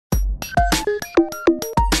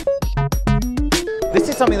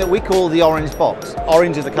something that we call the orange box.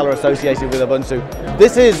 Orange is the color associated with Ubuntu.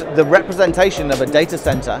 This is the representation of a data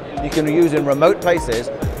center you can use in remote places,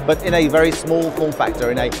 but in a very small form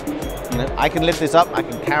factor. I can lift this up, I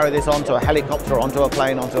can carry this onto a helicopter, onto a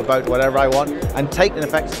plane, onto a boat, whatever I want, and take, in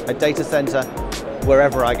effect, a data center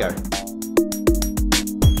wherever I go.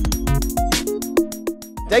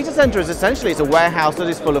 Data center is essentially a warehouse that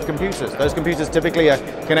is full of computers. Those computers typically are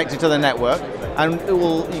connected to the network, and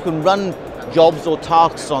you can run jobs or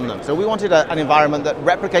tasks on them. So we wanted an environment that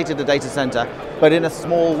replicated the data center, but in a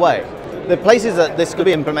small way. The places that this could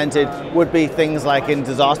be implemented would be things like in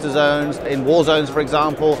disaster zones, in war zones, for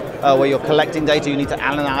example, where you're collecting data, you need to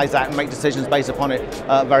analyze that and make decisions based upon it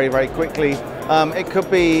very, very quickly. It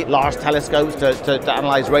could be large telescopes to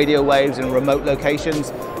analyze radio waves in remote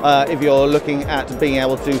locations. If you're looking at being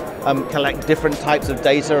able to collect different types of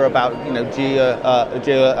data about geo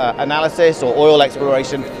analysis or oil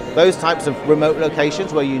exploration, those types of remote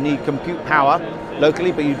locations where you need compute power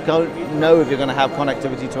locally, but you don't know if you're going to have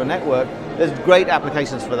connectivity to a network, there's great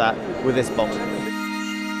applications for that with this box.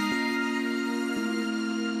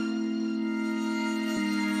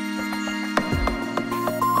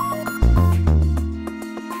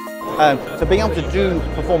 So being able to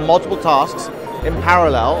perform multiple tasks in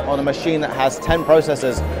parallel on a machine that has 10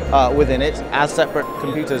 processors within it as separate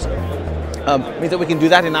computers means that we can do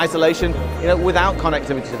that in isolation, without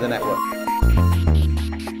connectivity to the network.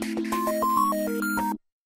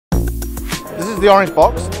 This is the orange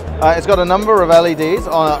box. It's got a number of LEDs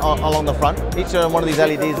along the front. Each one of these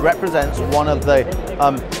LEDs represents one of the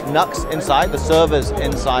NUCs inside, the servers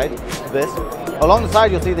inside this. Along the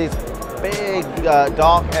side you'll see these big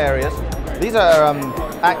dark areas. These are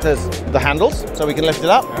act as the handles, so we can lift it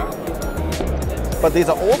up. But these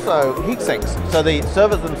are also heat sinks, so the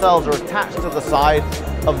servers themselves are attached to the side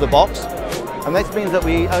of the box, and this means that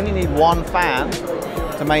we only need one fan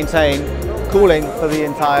to maintain cooling for the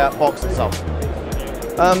entire box itself.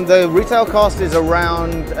 The retail cost is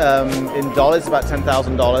around, in dollars, about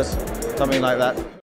 $10,000, something like that.